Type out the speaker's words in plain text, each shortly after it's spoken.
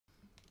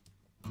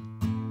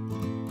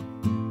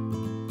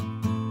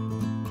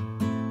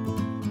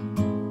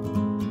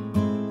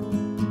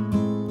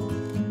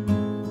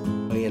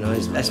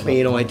That's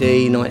me in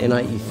ID,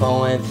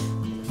 1985.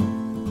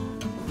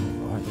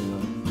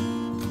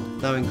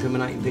 No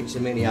incriminating pictures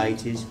of me in the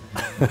 80s.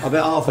 I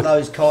bet half of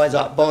those guys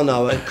like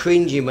Bono are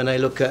cringing when they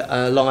look at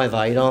Live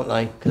Aid, aren't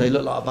they? Because they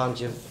look like a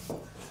bunch of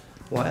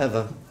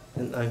whatever,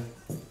 don't they?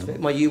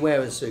 Well, you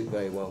wear a suit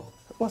very well.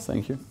 Well,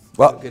 thank you.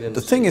 Well,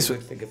 the thing is,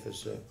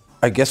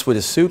 I guess with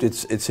a suit,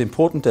 it's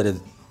important that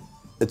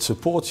it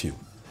supports you,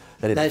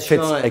 that it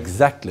fits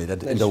exactly,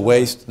 that in the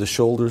waist, the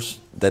shoulders,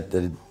 that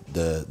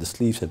the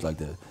sleeves have like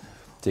the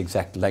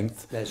exact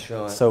length. That's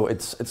right. So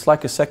it's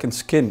like a second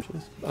skin.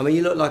 I mean,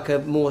 you look like a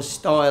more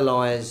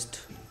stylised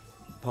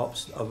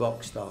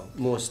rock star,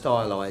 more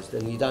stylised,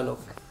 and you don't look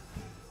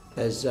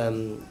as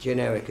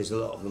generic as a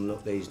lot of them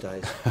look these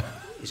days.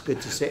 It's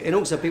good to see. And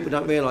also, people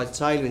don't realise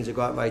tailoring's a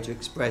great way to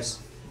express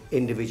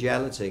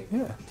individuality.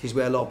 Yeah. This is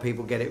where a lot of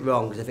people get it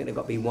wrong, because they think they've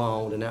got to be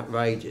wild and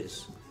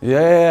outrageous.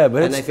 Yeah,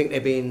 but and they think they're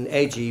being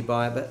edgy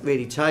by it, but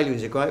really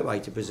tailoring's a great way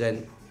to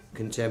present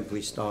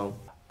contemporary style.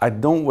 I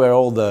don't wear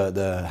all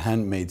the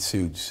handmade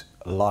suits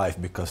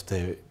live because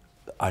they're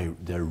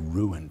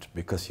ruined,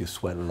 because you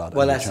sweat a lot.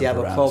 Well, that's the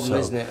other problem,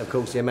 isn't it? Of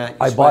course, the amount you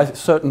I buy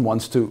certain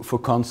ones for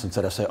concerts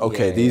that I say,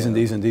 okay, these and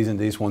these and these and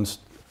these ones,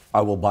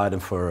 I will buy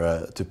them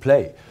for to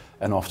play,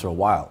 and after a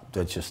while,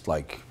 they're just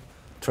like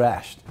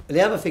trashed. And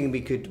the other thing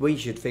we could do for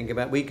you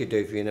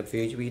in the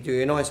future, we could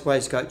do a nice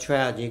waistcoat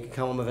trouser, and you could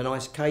come on with a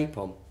nice cape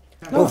on.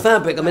 Well,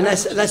 fabric, I mean,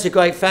 that's a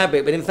great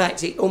fabric, but in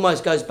fact it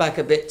almost goes back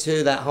a bit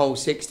to that whole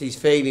 60s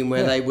feeling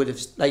where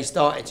they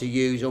started to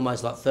use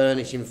almost like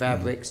furnishing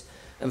fabrics,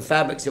 and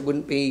fabrics that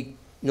wouldn't be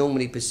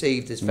normally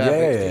perceived as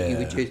fabrics that you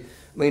would use.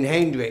 I mean,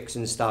 Hendrix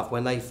and stuff,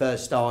 when they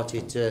first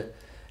started to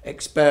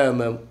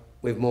experiment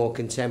with more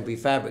contemporary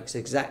fabrics,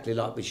 exactly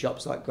like with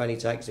shops like Granny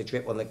Takes a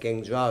Trip on the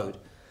King's Road,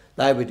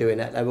 they were doing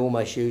that. They were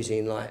almost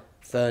using like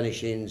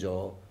furnishings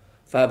or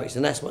fabrics,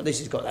 and that's what this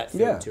has got that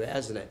feel to it,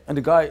 hasn't it? And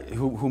the guy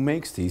who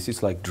makes these,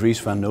 it's like Dries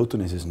van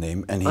Noten is his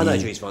name, and I know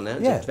Dries van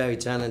Noten,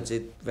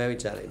 very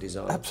talented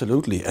designer.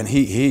 Absolutely, and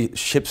he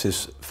ships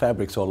his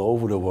fabrics all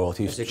over the world.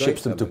 He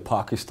ships them to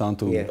Pakistan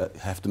to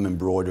have them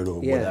embroidered or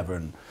whatever,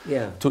 and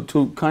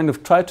to kind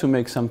of try to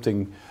make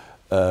something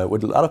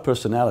with a lot of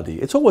personality.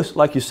 It's always,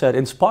 like you said,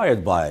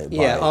 inspired by and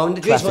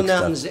Dries van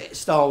Noten's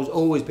style's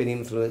always been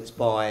influenced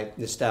by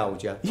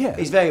nostalgia. Yeah.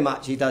 He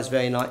does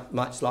very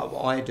much like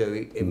what I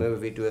do. He'll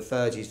do a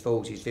 30s,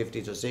 40s,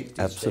 50s or 60s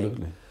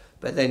Absolutely. thing.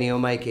 But then he'll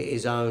make it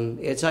his own.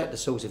 He'll take the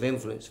sort of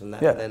influence from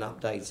that and then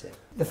update it.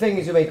 The thing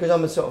is with me, because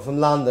I'm sort of from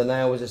London,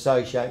 I always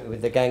associate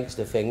with the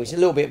gangster thing, which is a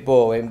little bit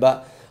boring,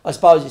 but I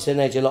suppose it's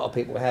an edge a lot of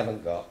people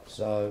haven't got,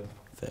 so...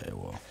 Very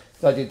well.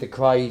 I did the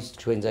Craze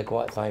twins, they're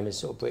quite famous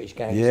sort of British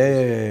gangsters.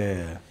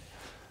 Yeah.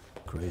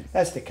 Great.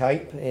 That's the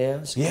cape,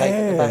 that's the cape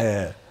at the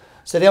back.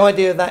 So the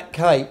idea of that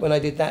cape, when I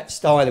did that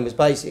styling, was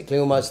basically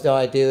almost the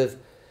idea of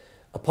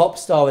a pop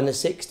star in the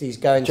 60s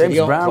going to the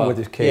opera. James Brown with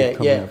his cape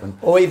coming up.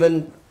 Or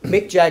even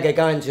Mick Jagger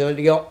going to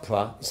the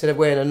opera, instead of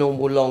wearing a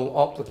normal long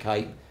opera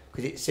cape,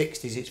 because it's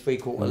 60s, it's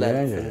 3/4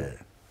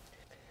 length.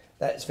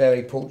 That's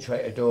very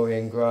portrait of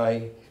Dorian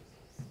Gray,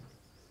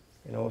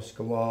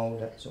 Oscar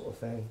Wilde, that sort of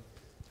thing.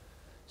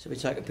 So we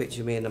take a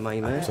picture of me and the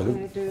main man.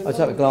 Absolutely. I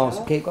take the glasses.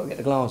 Got to get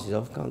the glasses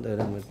off. Can't do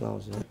them with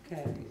glasses.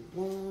 Okay,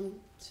 1,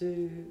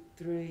 2,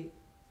 3.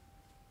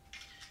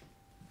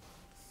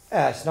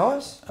 Yeah, it's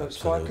nice. Looks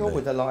quite cool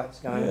with the lights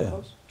going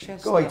across.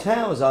 Chest God, he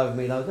towers over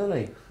me though, doesn't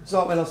he? It's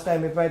like when I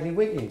stand with Bradley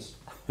Wiggins.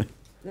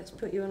 Let's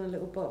put you on a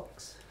little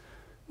box.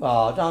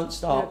 Oh, don't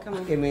start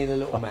giving me the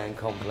little man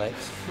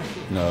complex.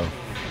 No.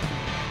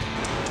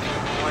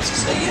 Nice to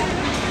see you.